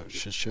guess I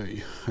should show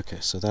you. Okay,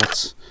 so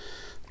that's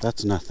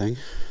nothing.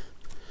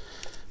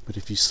 But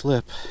if you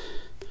slip,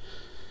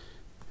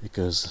 it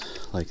goes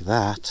like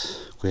that,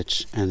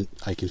 and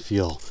I can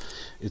feel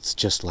it's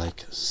just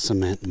like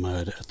cement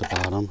mud at the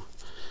bottom,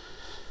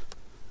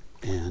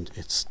 and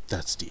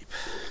that's deep.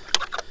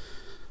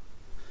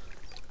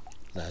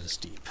 That is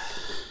deep.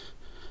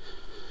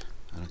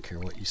 I don't care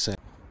what you say.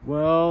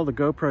 Well, the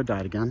GoPro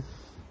died again,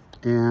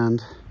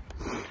 and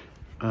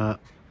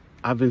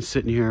I've been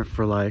sitting here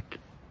for like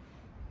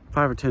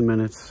 5 or 10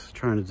 minutes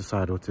trying to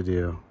decide what to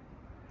do.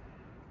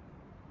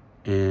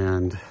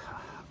 And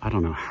I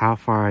don't know how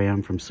far I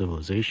am from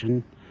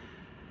civilization,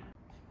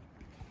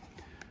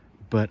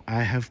 but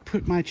I have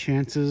put my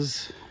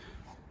chances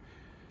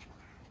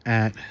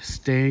at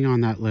staying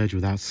on that ledge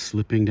without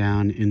slipping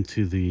down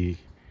into the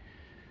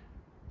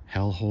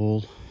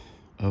hellhole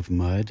of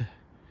mud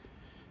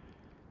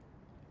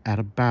at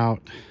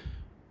about,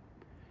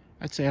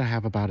 I'd say I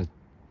have about a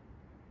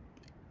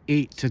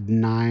 8 to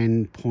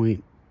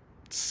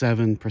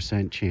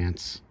 9.7%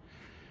 chance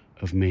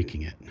of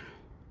making it,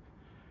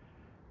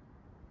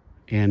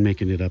 and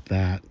making it up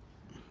that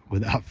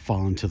without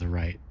falling to the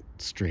right,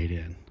 straight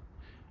in,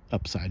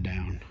 upside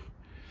down.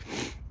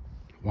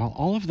 While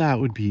all of that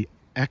would be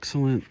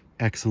excellent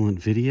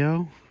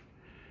video,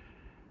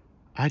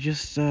 I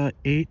just 8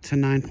 to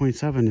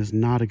 9.7 is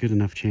not a good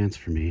enough chance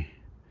for me.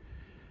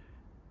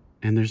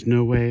 And there's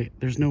no way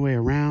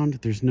around,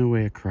 there's no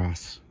way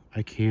across.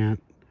 I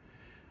can't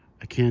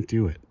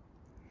do it.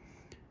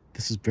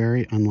 This is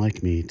very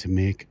unlike me to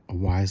make a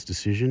wise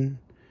decision.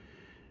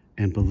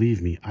 And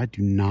believe me, I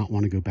do not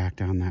want to go back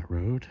down that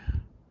road,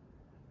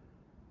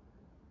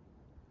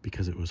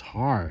 because it was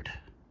hard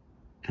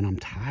and I'm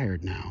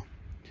tired now.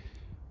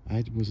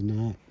 I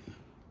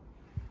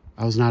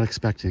was not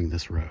expecting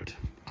this road,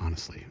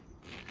 honestly,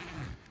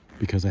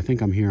 because I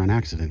think I'm here on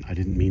accident. I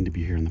didn't mean to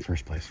be here in the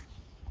first place,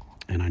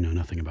 and I know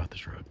nothing about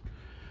this road.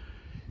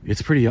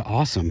 It's pretty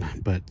awesome,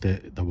 but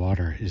the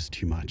water is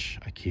too much.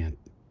 I can't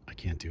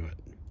do it.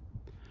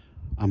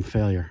 I'm a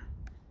failure.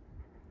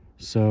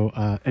 So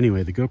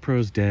anyway, the GoPro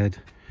is dead.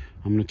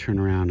 I'm gonna turn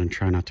around and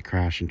try not to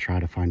crash and try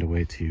to find a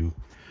way to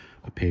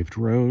a paved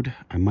road.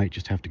 I might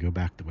just have to go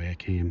back the way I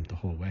came the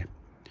whole way.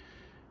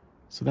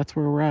 So that's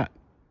where we're at.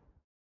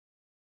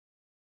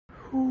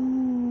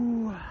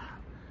 Ooh.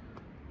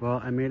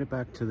 Well, I made it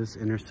back to this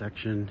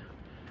intersection.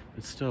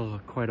 It's still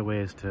quite a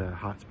ways to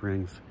Hot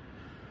Springs,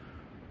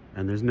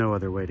 and there's no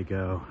other way to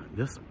go.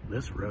 This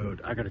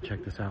road, I gotta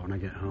check this out when I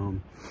get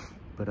home.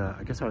 But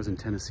I guess I was in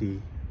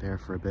Tennessee there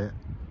for a bit,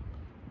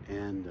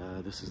 and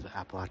this is the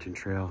Appalachian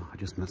Trail. I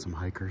just met some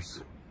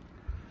hikers.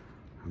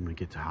 I'm gonna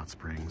get to Hot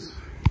Springs.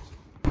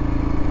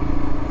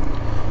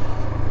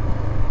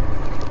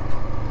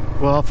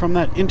 Well, from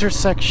that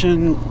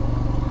intersection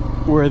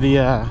where the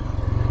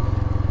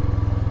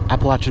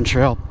Appalachian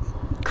Trail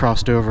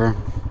crossed over,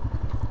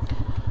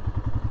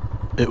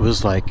 it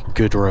was like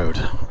good road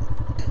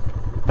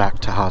back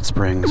to Hot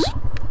Springs.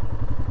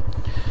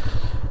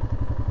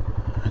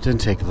 It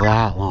didn't take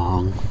that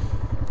long,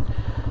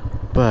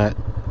 but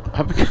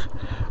I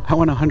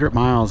went 100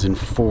 miles in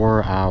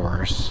 4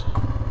 hours.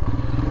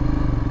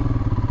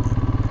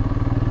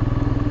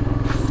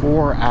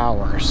 4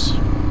 hours.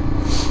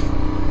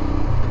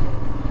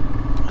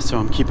 So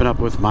I'm keeping up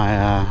with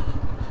my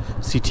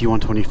CT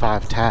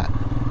 125 TAT.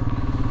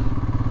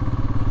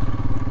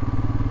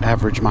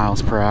 Average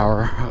miles per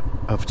hour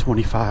of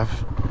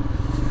 25.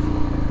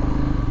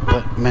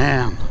 But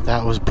man,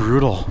 that was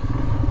brutal.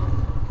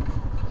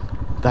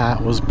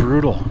 That was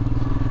brutal.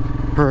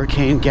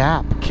 Hurricane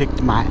Gap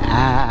kicked my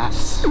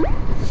ass.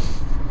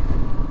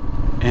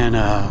 And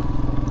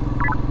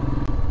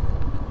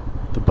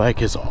the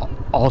bike is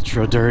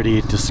ultra dirty,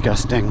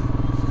 disgusting.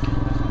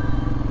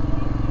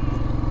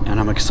 And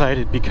I'm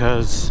excited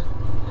because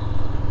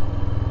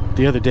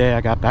the other day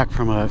I got back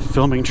from a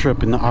filming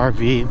trip in the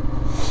RV,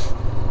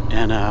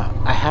 and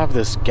I have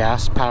this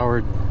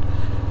gas-powered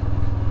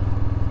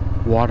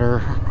water,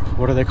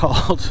 what are they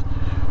called?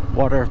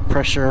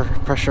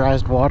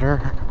 Pressurized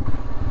water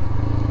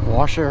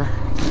washer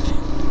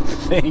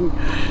thing,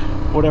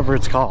 whatever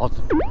it's called.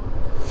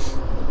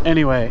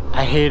 Anyway,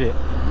 I hate it,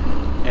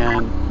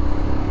 and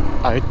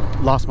I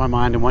lost my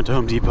mind and went to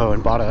Home Depot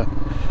and bought a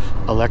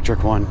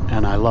electric one,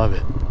 and I love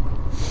it.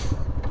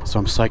 So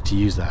I'm psyched to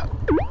use that.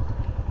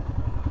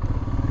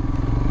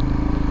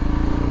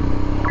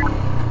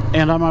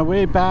 And on my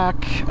way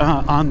back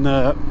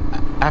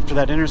after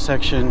that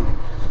intersection,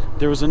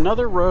 there was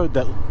another road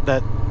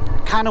that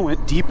kind of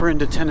went deeper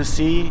into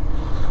Tennessee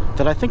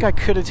that I think I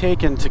could have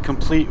taken to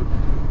complete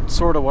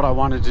sort of what I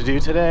wanted to do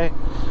today,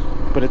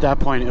 but at that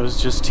point it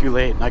was just too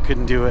late and I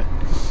couldn't do it.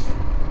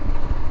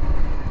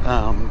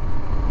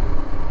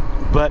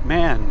 But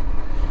man,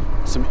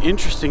 some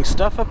interesting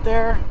stuff up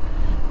there,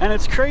 and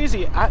it's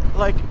crazy.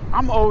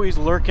 I'm always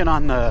lurking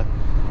on the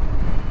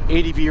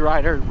ADV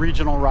rider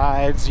regional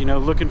rides, you know,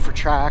 looking for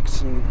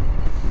tracks, and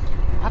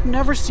I've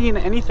never seen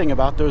anything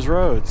about those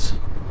roads.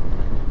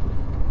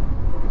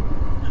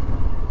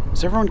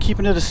 Is everyone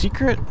keeping it a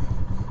secret?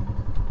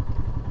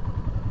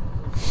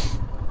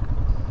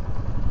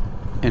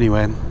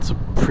 Anyway, it's a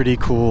pretty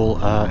cool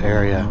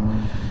area,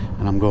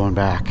 and I'm going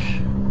back.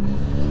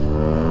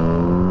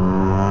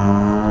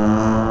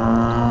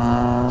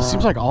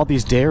 Seems like all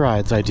these day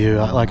rides I do,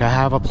 like I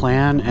have a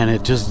plan and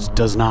it just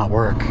does not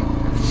work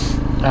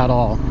at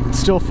all. It's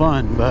still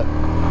fun, but